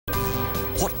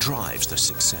What drives their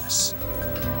success?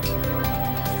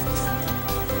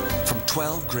 From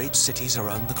 12 great cities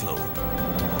around the globe,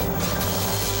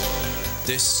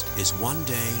 this is One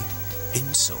Day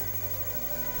in Seoul.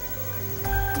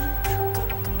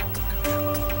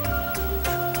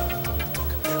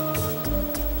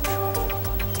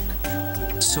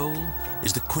 Seoul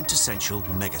is the quintessential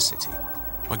megacity,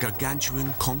 a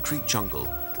gargantuan concrete jungle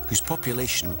whose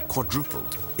population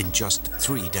quadrupled in just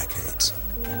 3 decades.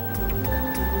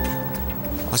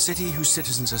 A city whose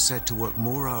citizens are said to work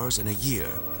more hours in a year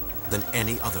than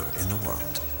any other in the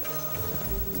world.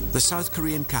 The South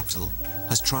Korean capital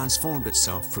has transformed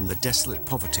itself from the desolate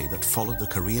poverty that followed the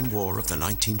Korean War of the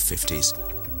 1950s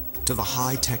to the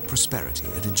high-tech prosperity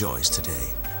it enjoys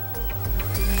today.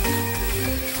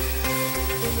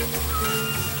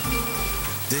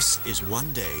 This is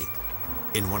one day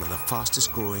in one of the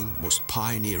fastest-growing, most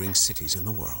pioneering cities in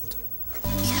the world.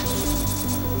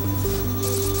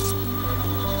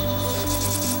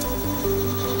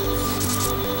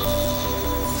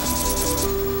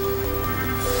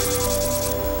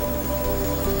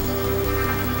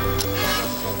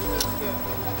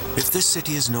 If this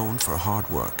city is known for hard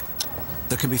work,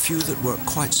 there can be few that work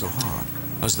quite so hard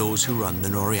as those who run the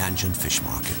Noryangjin fish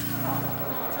market.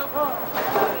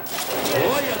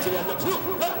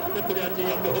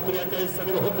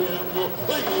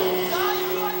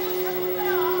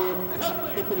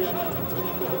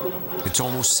 It's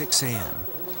almost 6 a.m.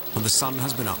 and the sun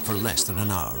has been up for less than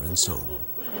an hour in Seoul.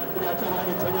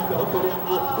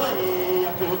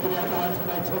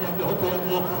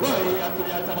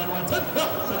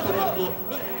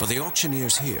 But the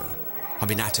auctioneers here have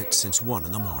been at it since 1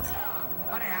 in the morning.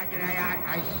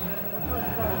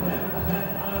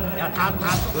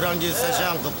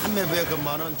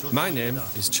 My name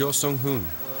is Cho Sung-hoon.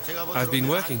 I've been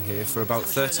working here for about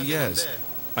 30 years.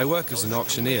 I work as an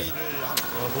auctioneer.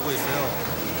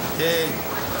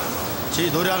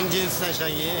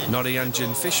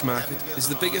 Noryangjin Fish Market is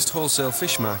the biggest wholesale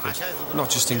fish market, not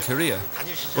just in Korea,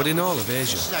 but in all of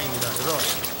Asia.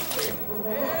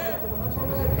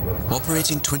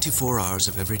 Operating 24 hours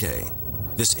of every day,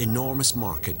 this enormous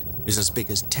market is as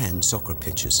big as 10 soccer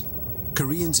pitches.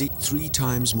 Koreans eat 3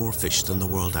 times more fish than the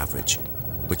world average,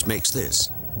 which makes this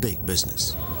big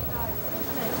business.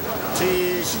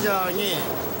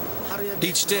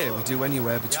 Each day we do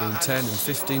anywhere between 10 and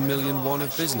 15 million won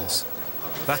of business.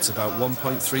 That's about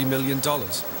 $1.3 million.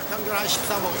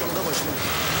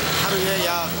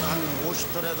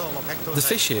 The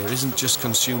fish here isn't just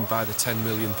consumed by the 10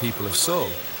 million people of Seoul,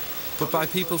 but by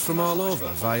people from all over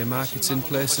via markets in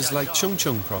places like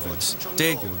Chungcheong province,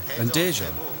 Daegu and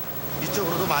Daejeon.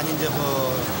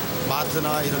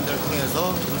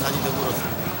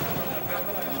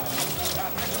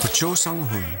 For Cho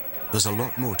Sung-hoon, there's a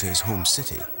lot more to his home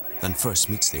city than first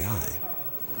meets the eye.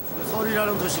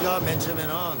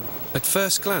 At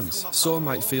first glance, Seoul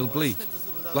might feel bleak,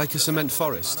 like a cement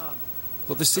forest,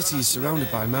 but the city is surrounded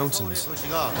by mountains.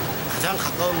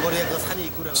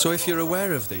 So if you're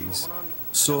aware of these,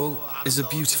 Seoul is a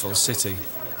beautiful city.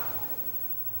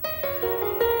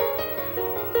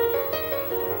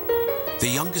 The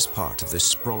youngest part of this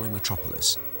sprawling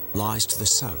metropolis lies to the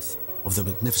south of the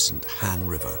magnificent Han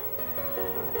River.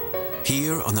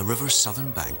 Here on the river's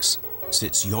southern banks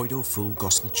sits Yeouido Full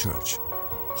Gospel Church,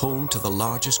 home to the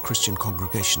largest Christian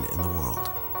congregation in the world.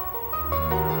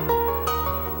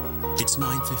 It's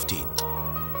 9:15,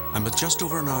 and with just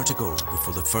over an hour to go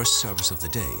before the first service of the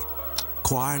day,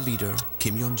 choir leader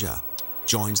Kim Yeon-ja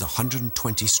joins the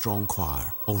 120-strong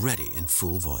choir already in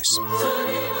full voice.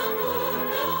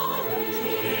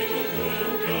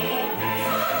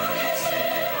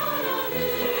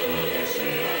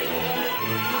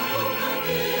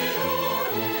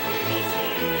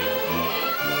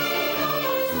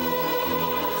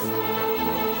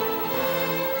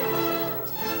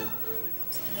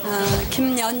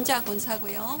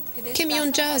 Kim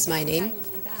Yeon-ja is my name.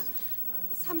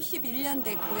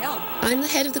 I'm the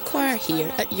head of the choir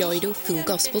here at Yeouido Full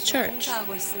Gospel Church.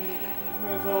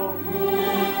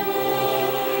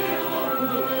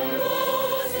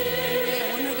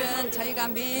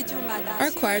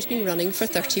 Our choir's been running for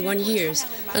 31 years,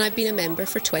 and I've been a member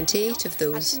for 28 of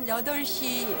those.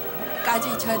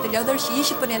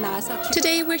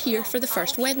 Today we're here for the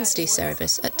first Wednesday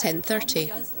service at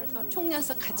 10:30.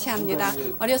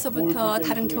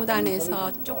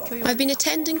 I've been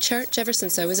attending church ever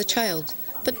since I was a child,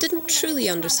 but didn't truly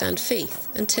understand faith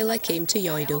until I came to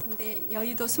Yeouido.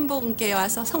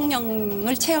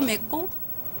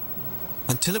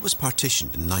 Until it was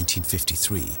partitioned in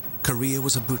 1953, Korea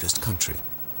was a Buddhist country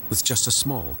with just a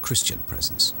small Christian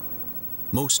presence.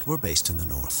 Most were based in the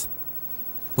north.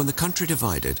 When the country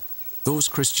divided, those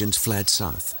Christians fled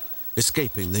south,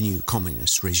 escaping the new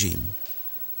communist regime.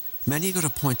 Many got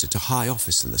appointed to high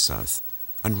office in the south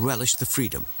and relished the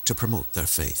freedom to promote their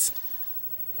faith.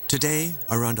 Today,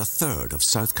 around a third of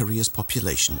South Korea's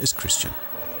population is Christian.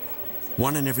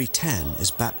 1 in every 10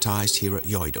 is baptized here at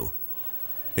Yeouido.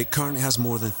 It currently has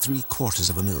more than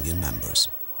 750,000 members.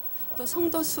 The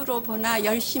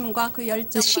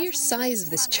sheer size of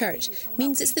this church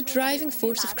means it's the driving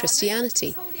force of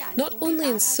Christianity, not only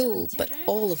in Seoul, but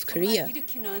all of Korea.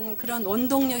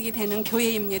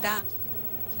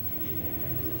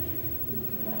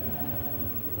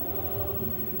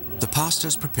 The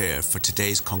pastors prepare for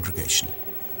today's congregation,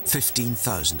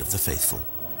 15,000 of the faithful.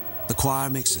 The choir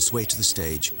makes its way to the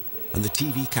stage, and the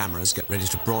TV cameras get ready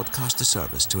to broadcast the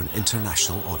service to an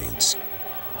international audience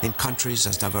in countries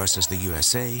as diverse as the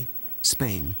USA,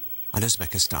 Spain, and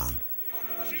Uzbekistan.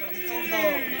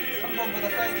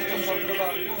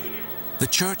 The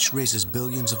church raises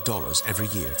billions of dollars every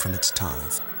year from its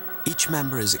tithe. Each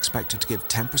member is expected to give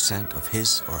 10% of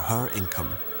his or her income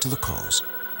to the cause.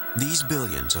 These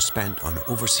billions are spent on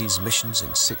overseas missions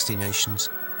in 60 nations,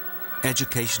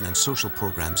 education and social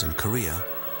programs in Korea,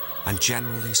 and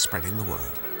generally spreading the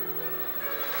word.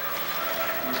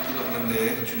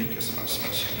 주님께서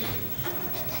말씀하시기를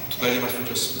두 가지 말씀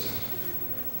주셨습니다.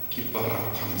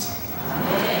 기뻐하라, 감사하라.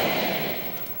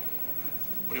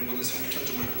 우리 모든 삶의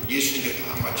초점을 예수님께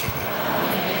다 맞춰야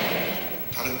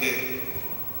돼요. 다른 데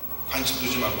관심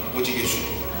두지 말고 오직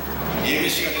예수님. 예배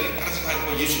시간에는 다른 생각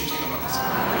아니고 예수님 생각만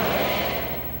하세요.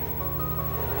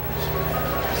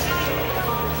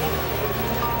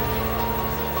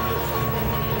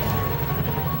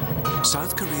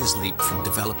 South Korea's leap from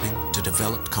developing to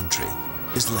developed country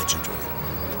is legendary.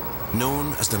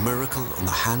 Known as the miracle on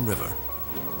the Han River,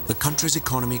 the country's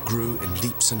economy grew in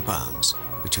leaps and bounds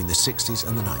between the 60s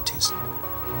and the 90s.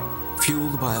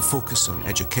 Fueled by a focus on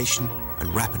education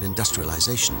and rapid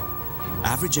industrialization,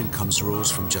 average incomes rose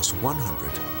from just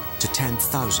 $100 to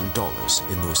 $10,000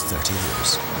 in those 30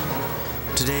 years.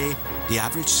 Today, the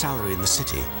average salary in the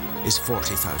city is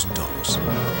 $40,000.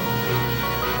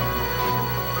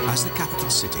 As the capital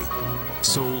city,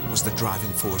 Seoul was the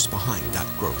driving force behind that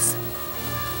growth.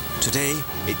 Today,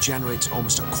 it generates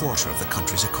almost a quarter of the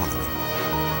country's economy.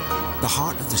 The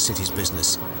heart of the city's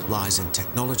business lies in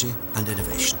technology and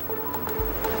innovation.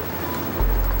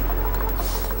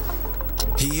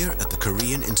 Here at the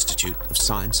Korean Institute of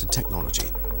Science and Technology,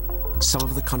 some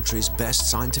of the country's best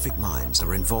scientific minds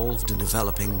are involved in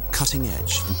developing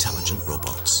cutting-edge intelligent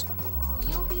robots.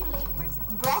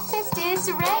 Breakfast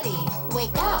is ready.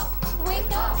 Wake up.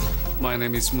 Wake up. My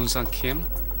name is Moon-sang Kim.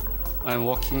 I'm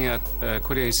working at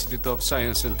Korea Institute of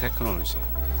Science and Technology.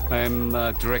 I'm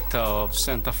director of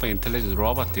Center for Intelligent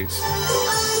Robotics.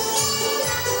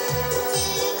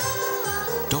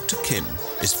 Dr. Kim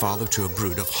is father to a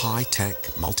brood of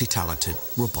high-tech, multi-talented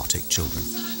robotic children.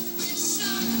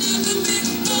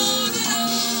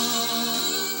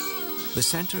 The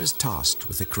center is tasked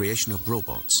with the creation of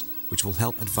robots which will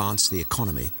help advance the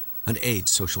economy and aid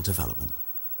social development.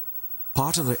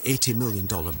 Part of the $80 million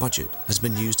budget has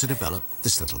been used to develop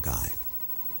this little guy.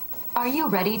 Are you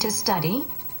ready to study?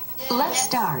 Let's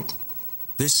start.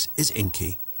 This is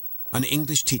Inky, an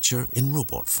English teacher in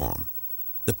robot form,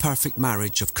 the perfect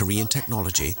marriage of Korean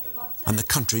technology and the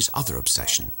country's other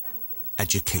obsession,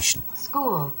 education.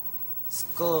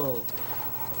 School.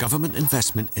 Government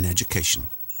investment in education,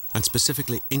 and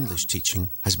specifically English teaching,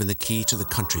 has been the key to the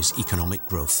country's economic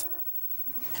growth.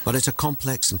 But it's a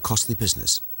complex and costly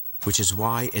business, which is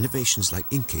why innovations like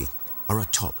Inky are a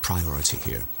top priority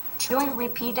here. Don't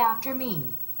repeat after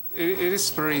me. It is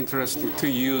very interesting to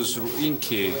use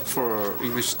Inky for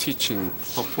English teaching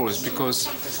purpose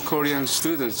because Korean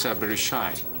students are very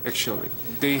shy, actually.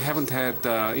 They haven't had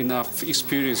enough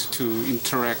experience to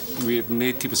interact with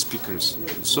native speakers.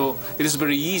 So it is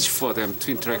very easy for them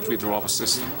to interact with the robot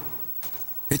system.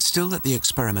 It's still at the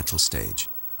experimental stage,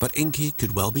 but Inky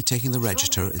could well be taking the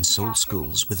register in Seoul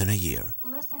schools within a year,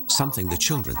 something the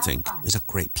children think is a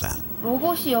great plan.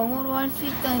 로봇이 영어로 할 수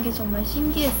있다는 게 정말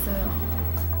신기했어요.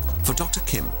 For Dr.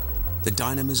 Kim, the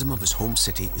dynamism of his home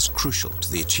city is crucial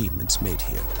to the achievements made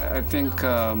here. I think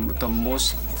the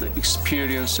most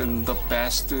experienced and the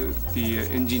best the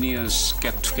engineers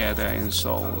get together in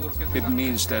Seoul. It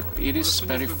means that it is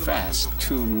very fast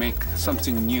to make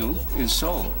something new in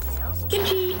Seoul.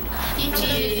 김치,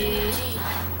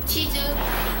 치즈.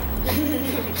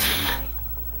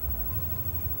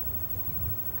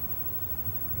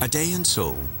 A day in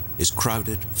Seoul is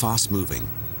crowded, fast-moving,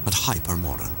 and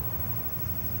hyper-modern.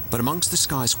 But amongst the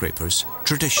skyscrapers,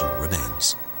 tradition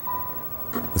remains.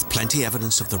 with plenty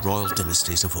evidence of the royal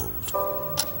dynasties of old.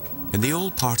 In the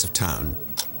old part of town,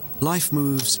 life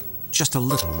moves just a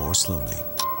little more slowly.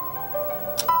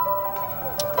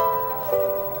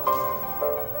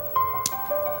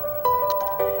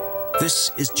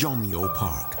 This is Jomyo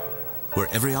Park, where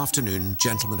every afternoon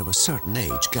gentlemen of a certain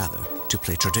age gather to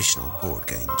play traditional board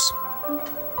games.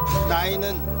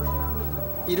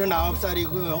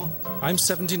 I'm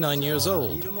 79 years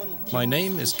old. My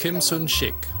name is Kim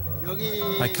Sun-sik.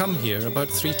 I come here about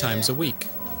 3 times a week.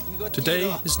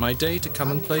 Today is my day to come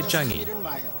and play jangi.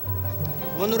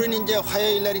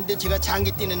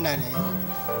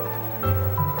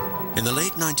 In the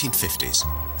late 1950s,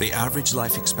 the average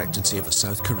life expectancy of a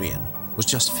South Korean was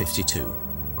just 52.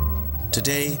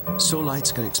 Today,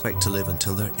 Seoulites can expect to live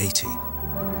until they're 80.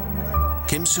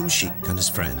 Kim Sun-sik and his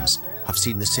friends have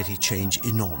seen the city change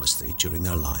enormously during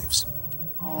their lives.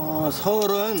 I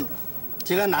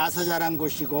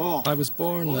was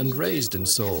born and raised in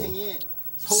Seoul.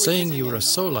 Saying you were a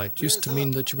Seoulite used to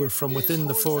mean that you were from within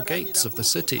the 4 gates of the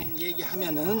city.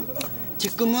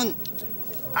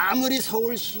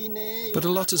 But a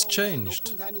lot has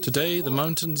changed. Today, the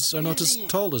mountains are not as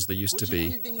tall as they used to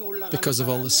be because of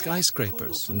all the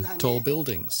skyscrapers and tall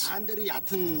buildings.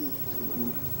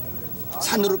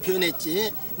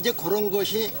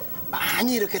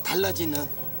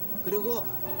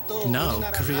 Now,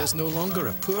 Korea is no longer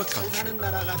a poor country.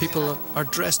 People are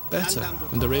dressed better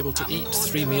and they're able to eat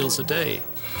 3 meals a day.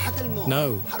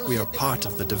 Now, we are part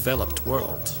of the developed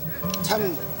world.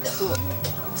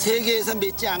 세계에서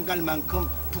맺지 안 갈 만큼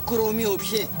부끄러움이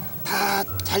없이 다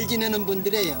잘 지내는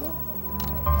분들이에요.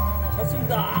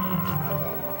 좋습니다.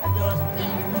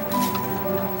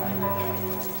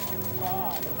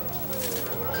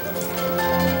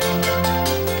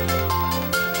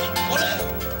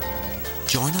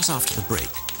 Join us after the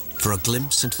break for a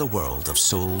glimpse into the world of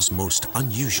Seoul's most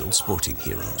unusual sporting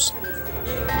heroes.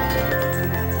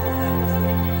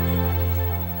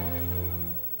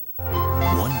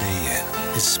 One Day In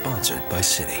is sponsored by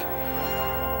Citi.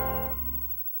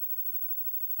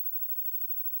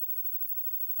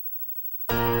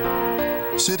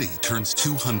 Citi turns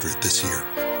 200 this year.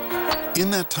 In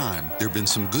that time, there have been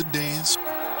some good days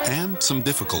and some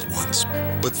difficult ones.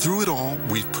 But through it all,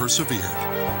 we've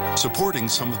persevered, supporting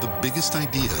some of the biggest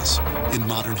ideas in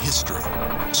modern history.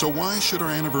 So why should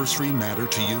our anniversary matter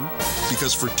to you?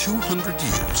 Because for 200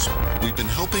 years, we've been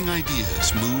helping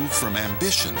ideas move from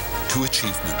ambition to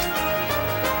achievement.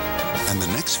 And the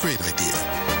next great idea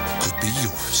could be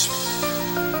yours.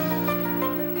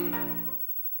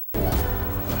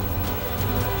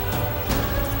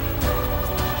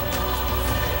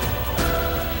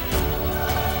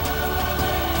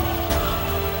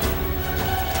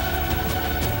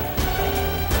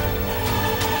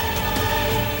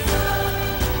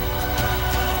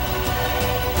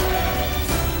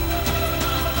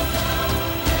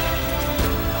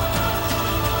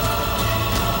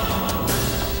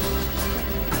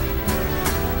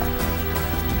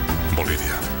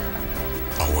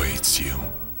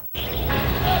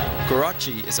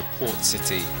 Karachi is a port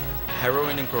city.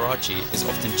 Heroin in Karachi is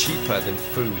often cheaper than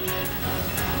food.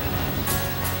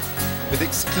 With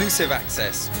exclusive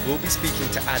access, we'll be speaking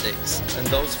to addicts and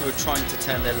those who are trying to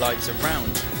turn their lives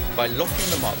around by locking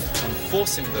them up and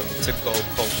forcing them to go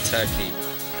cold turkey.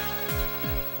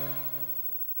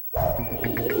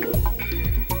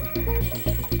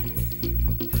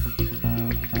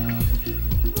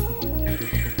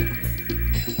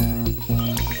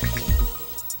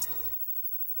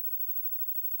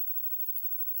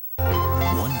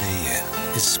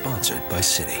 Sponsored by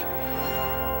Citi.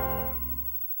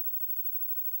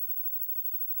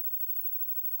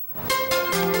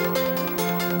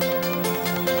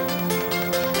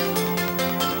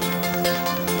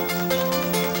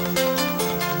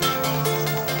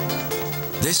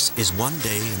 This is one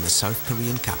day in the South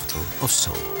Korean capital of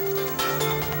Seoul.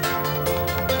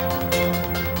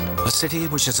 A city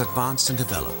which has advanced and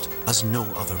developed as no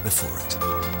other before it.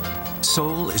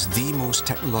 Seoul is the most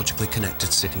technologically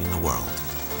connected city in the world,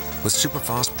 with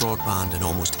super-fast broadband in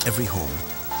almost every home,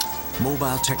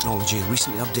 mobile technology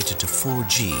recently updated to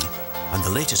 4G, and the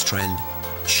latest trend,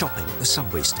 shopping at the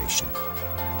subway station.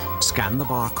 Scan the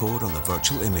barcode on the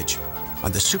virtual image,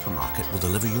 and the supermarket will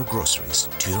deliver your groceries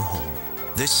to your home.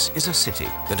 This is a city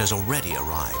that has already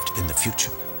arrived in the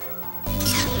future.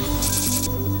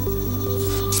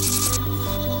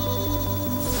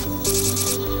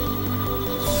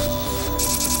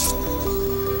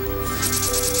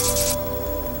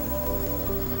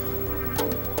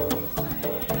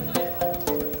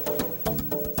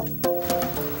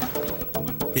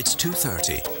 It's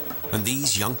 2:30, And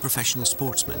these young professional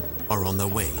sportsmen are on their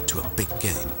way to a big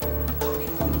game.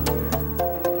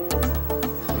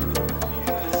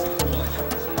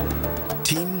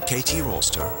 Team KT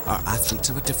Rolster are athletes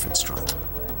of a different stripe.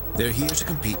 They're here to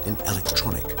compete in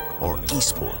electronic, or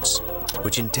esports,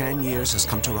 which in 10 years has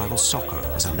come to rival soccer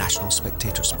as a national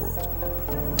spectator sport.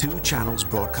 2 channels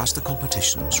broadcast the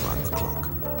competitions round the clock.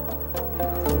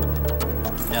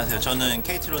 안녕하세요. 저는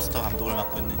KT 롤스터 감독을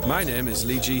맡고 있는. My name is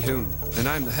Lee Ji-hoon, and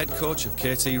I'm the head coach of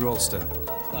KT Rolster.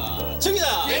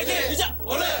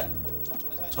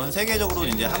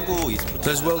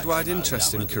 There's worldwide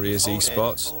interest in Korea's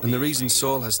esports, and the reason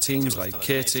Seoul has teams like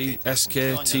KT,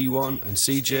 SK, T1 and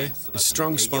CJ is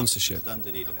strong sponsorship.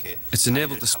 It's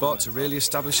enabled the sport to really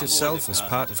establish itself as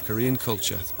part of Korean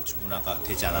culture.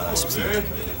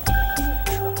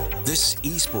 This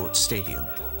esports stadium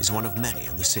is one of many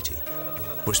in the city,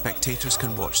 where spectators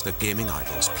can watch their gaming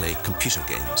idols play computer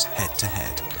games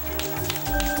head-to-head.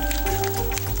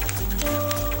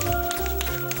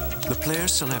 The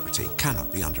player's celebrity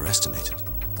cannot be underestimated.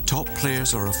 Top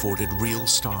players are afforded real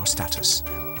star status.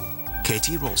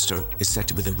 KT Rolster is said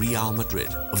to be the Real Madrid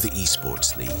of the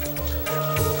esports league.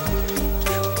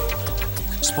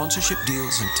 Sponsorship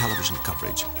deals and television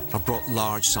coverage have brought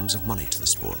large sums of money to the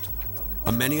sport,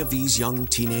 and many of these young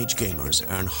teenage gamers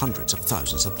earn hundreds of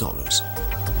thousands of dollars.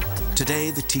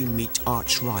 Today, the team meet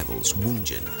arch rivals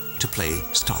Woongjin to play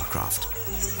StarCraft,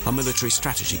 a military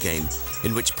strategy game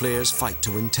in which players fight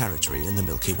to win territory in the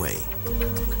Milky Way.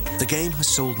 The game has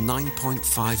sold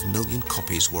 9.5 million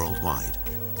copies worldwide,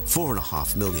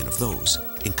 4.5 million of those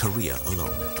in Korea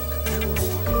alone.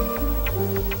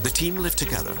 The team live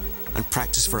together and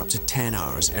practice for up to 10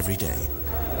 hours every day.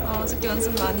 어저께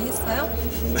연습 많이 했어요?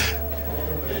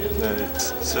 네,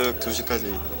 새벽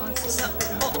 2시까지. 아, 진짜?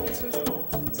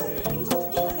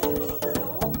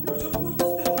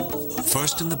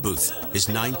 First in the booth is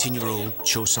 19-year-old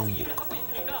Cho Sung-wook.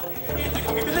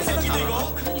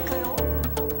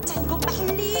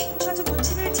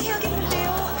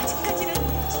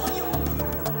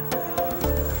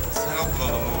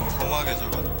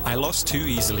 I lost too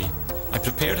easily. I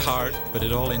prepared hard, but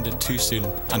it all ended too soon,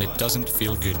 and it doesn't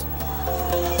feel good.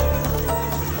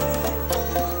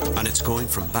 And it's going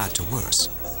from bad to worse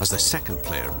as the second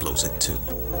player blows it too.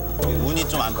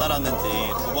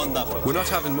 We're not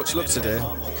having much luck today.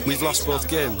 We've lost both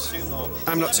games.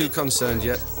 I'm not too concerned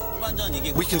yet.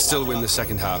 We can still win the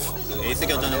second half.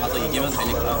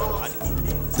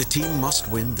 The team must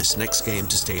win this next game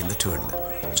to stay in the tournament,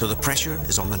 so the pressure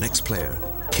is on the next player,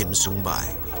 Kim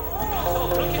Sung-bae.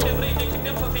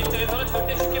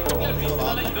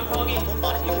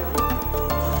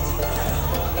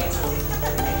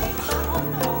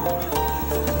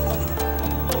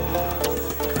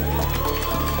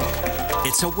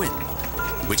 It's a win,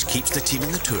 which keeps the team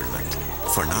in the tournament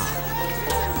for now.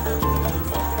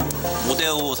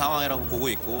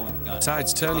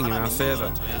 Tide's turning in our favour.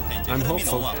 I'm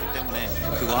hopeful.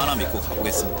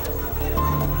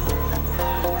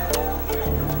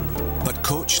 But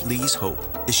Coach Lee's hope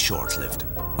is short-lived.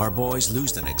 Our boys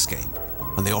lose the next game,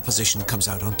 and the opposition comes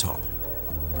out on top.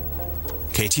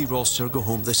 KT Rolster go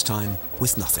home this time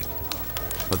with nothing.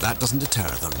 But that doesn't deter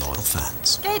their loyal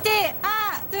fans. KT!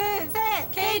 하나, 둘, 셋!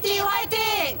 KT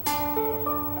화이팅!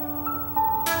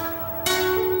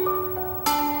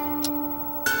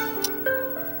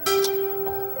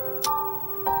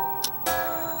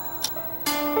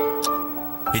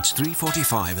 It's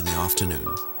 3:45 in the afternoon,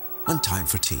 and time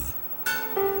for tea.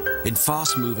 In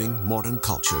fast-moving, modern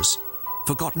cultures,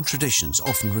 forgotten traditions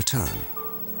often return.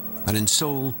 And in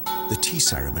Seoul, the tea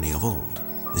ceremony of old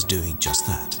is doing just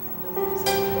that.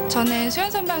 저는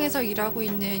수연선방에서 일하고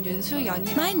있는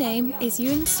윤수연이. My name is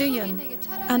Yoon Soo-yeon,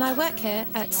 and I work here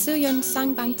at Soo-yeon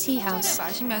Sangbang Tea House.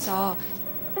 마시면서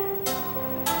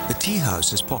The tea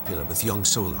house is popular with young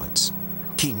Seoulites,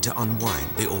 keen to unwind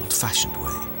the old-fashioned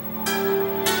way.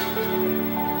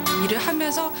 일을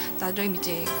하면서 나름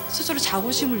이제 스스로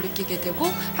자부심을 느끼게 되고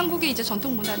한국의 이제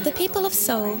전통 문화를. The people of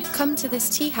Seoul come to this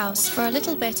tea house for a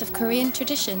little bit of Korean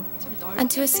tradition and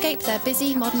to escape their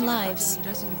busy modern lives.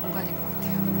 일할 수 있는 공간인 것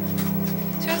같아요.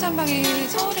 수연선방이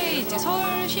서울에 이제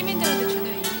서울 시민들한테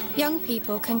주는. Young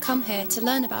people can come here to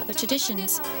learn about the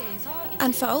traditions,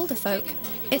 and for older folk,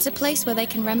 it's a place where they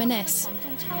can reminisce.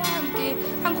 차와 함께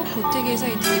한국 고택에서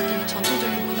느끼는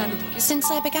전통적인 문화를 느끼고.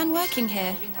 Since I began working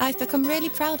here, I've become really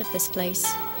proud of this place.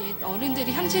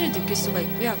 어른들이 향기를 느낄 수가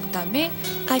있고요. 그다음에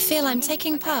I feel I'm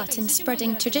taking part in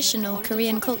spreading traditional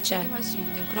Korean culture. 할 수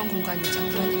있는 그런 공간이죠.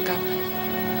 그러니까.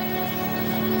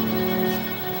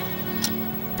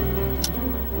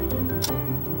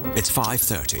 It's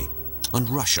 5:30 and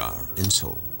rush hour in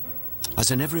Seoul.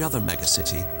 As in every other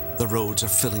megacity, the roads are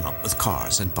filling up with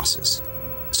cars and buses.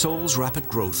 Seoul's rapid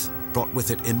growth brought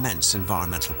with it immense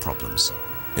environmental problems.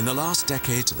 In the last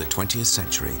decades of the 20th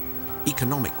century,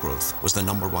 economic growth was the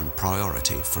 #1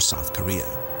 priority for South Korea.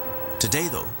 Today,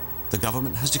 though, the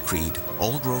government has decreed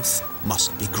all growth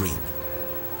must be green.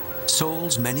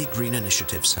 Seoul's many green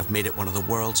initiatives have made it one of the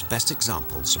world's best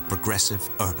examples of progressive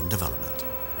urban development.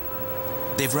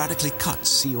 They've radically cut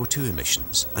CO2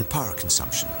 emissions and power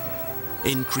consumption,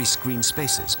 increased green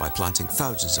spaces by planting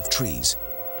thousands of trees,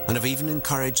 and have even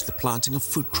encouraged the planting of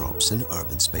food crops in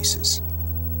urban spaces.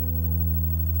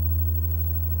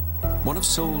 One of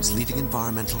Seoul's leading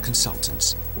environmental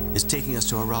consultants is taking us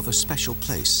to a rather special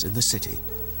place in the city,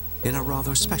 in a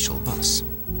rather special bus.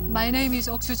 My name is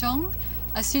Ok Soo-jung,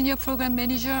 a senior program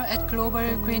manager at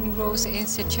Global Green Growth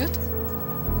Institute.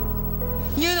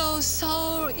 You know,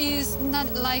 Seoul is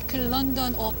not like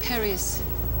London or Paris.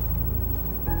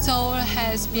 Seoul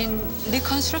has been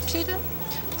reconstructed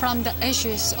from the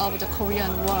ashes of the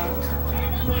Korean War.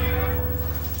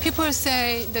 People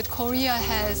say that Korea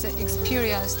has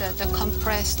experienced the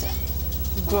compressed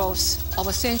growth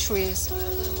of centuries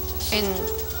in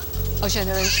a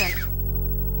generation.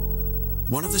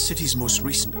 One of the city's most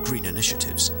recent green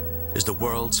initiatives is the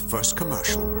world's first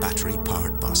commercial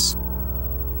battery-powered bus.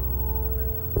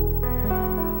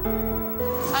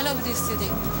 I love this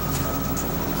city,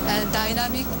 and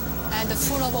dynamic and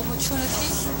full of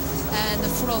opportunities and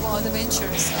full of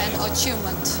adventures and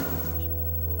achievement.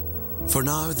 For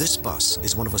now, this bus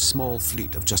is one of a small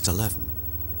fleet of just 11,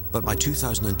 but by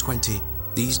 2020,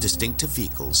 these distinctive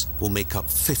vehicles will make up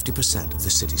 50% of the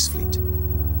city's fleet.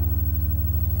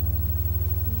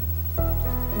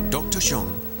 Dr.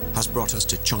 Jeong has brought us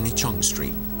to Cheongnicheon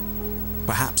Stream,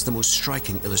 perhaps the most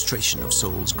striking illustration of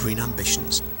Seoul's green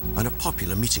ambitions and a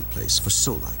popular meeting place for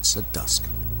Seoulites at dusk.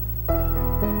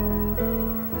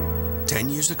 10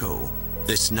 years ago,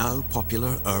 this now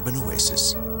popular urban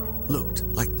oasis looked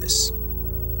like this.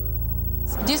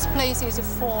 This place is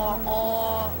for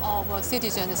all of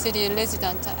citizens, city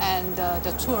residents, and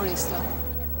the tourists.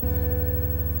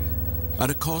 At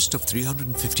a cost of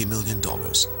 $350 million,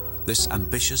 this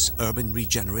ambitious urban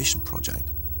regeneration project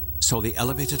saw the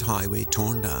elevated highway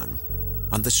torn down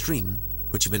and the stream,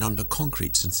 which had been under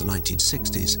concrete since the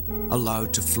 1960s,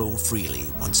 allowed to flow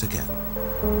freely once again.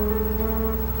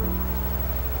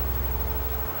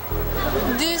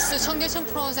 This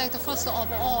Cheongnicheon project, first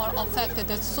of all, affected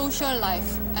the social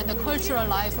life and the cultural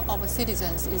life of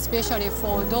citizens, especially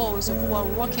for those who are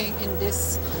working in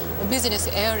this business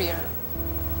area.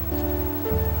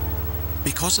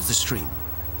 Because of the stream,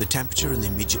 the temperature in the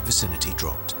immediate vicinity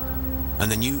dropped,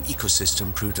 and the new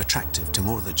ecosystem proved attractive to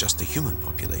more than just the human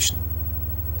population.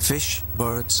 Fish,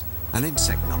 birds, and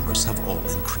insect numbers have all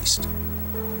increased.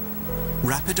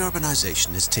 Rapid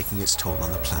urbanization is taking its toll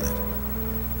on the planet,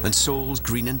 and Seoul's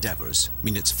green endeavors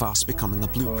mean it's fast becoming a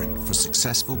blueprint for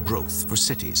successful growth for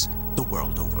cities the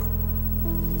world over.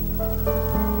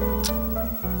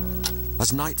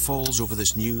 As night falls over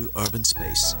this new urban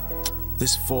space,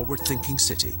 this forward-thinking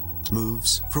city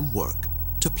moves from work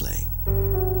to play.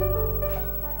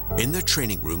 In their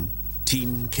training room,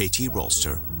 Team KT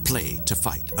Rolster play to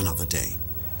fight another day.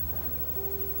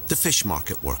 The fish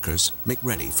market workers make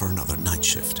ready for another night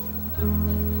shift.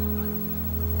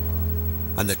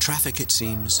 And the traffic, it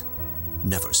seems,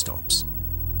 never stops.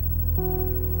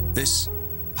 This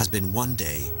has been one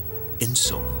day in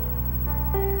Seoul.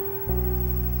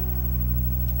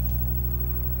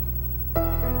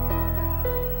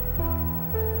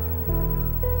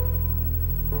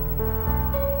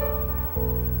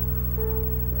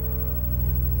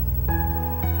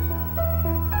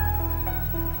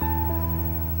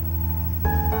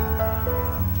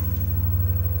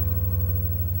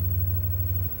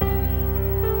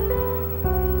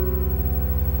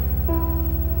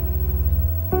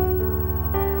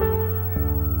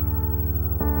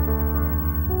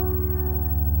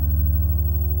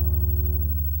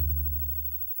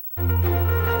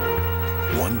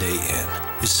 One Day In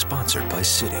is sponsored by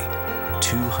Citi.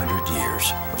 200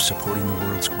 years of supporting the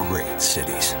world's great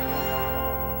cities.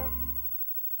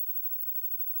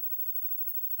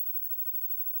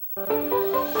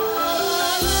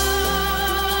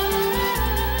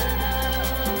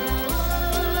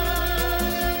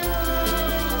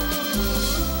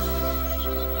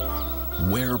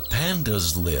 Where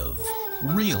pandas live.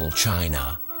 Real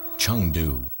China.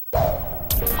 Chengdu.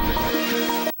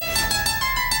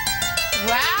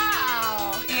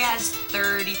 Wow! He has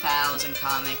 30,000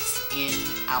 comics in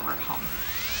our home.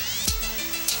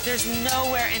 There's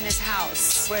nowhere in this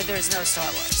house where there's no Star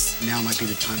Wars. Now might be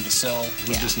the time to sell.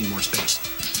 We just need more space.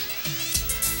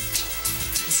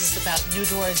 This is about new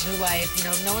doors, new life. You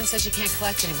know, no one says you can't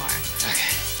collect anymore. Okay.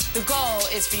 The goal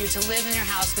is for you to live in your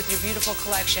house with your beautiful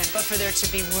collection, but for there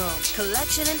to be room.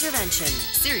 Collection Intervention.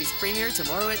 Series premiere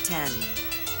tomorrow at 10.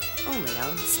 Only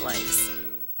on Slice.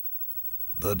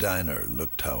 The diner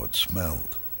looked how it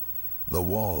smelled. The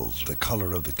walls the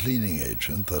color of the cleaning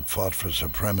agent that fought for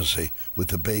supremacy with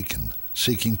the bacon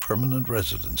seeking permanent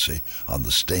residency on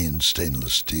the stained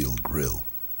stainless steel grill.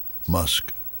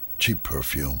 Musk, cheap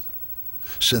perfume.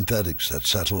 Synthetics that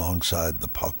sat alongside the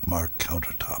pockmarked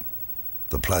countertop.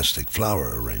 The plastic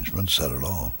flower arrangement said it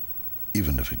all,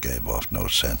 even if it gave off no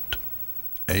scent.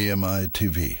 AMI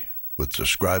TV, with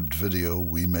described video,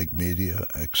 we make media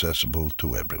accessible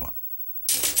to everyone.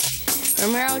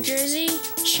 Romero jersey?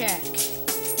 Check.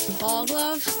 Ball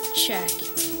glove? Check.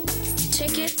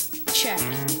 Ticket? Check.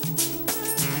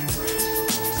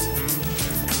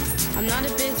 I'm not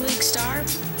a big league star,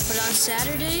 but on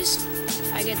Saturdays,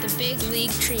 I get the big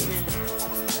league treatment.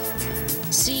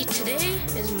 See, today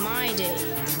is my day.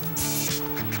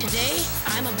 Today,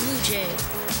 I'm a Blue Jay,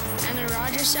 and the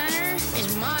Rogers Center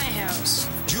is my house.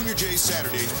 Junior Jays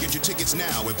Saturday. Get your tickets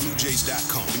now at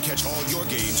BlueJays.com and catch all your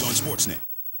games on Sportsnet.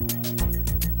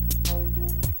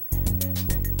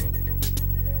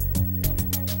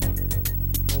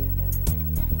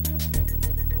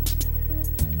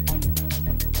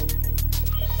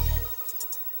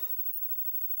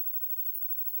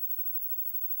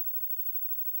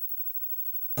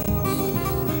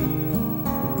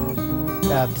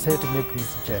 I've decided to make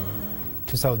this journey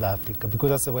to South Africa because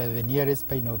that's where the nearest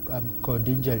spinal cord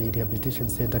injury rehabilitation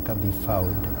center can be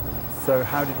found. So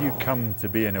how did you come to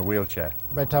be in a wheelchair?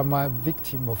 But I'm a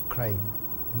victim of crime.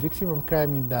 Victim of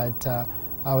crime in that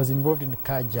I was involved in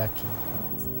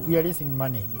carjacking. We are raising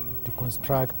money to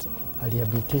construct a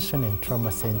rehabilitation and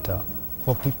trauma center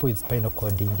for people with spinal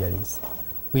cord injuries.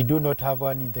 We do not have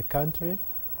one in the country.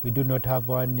 We do not have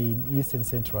one in East and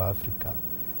Central Africa.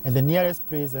 And the nearest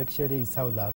place actually is South Africa.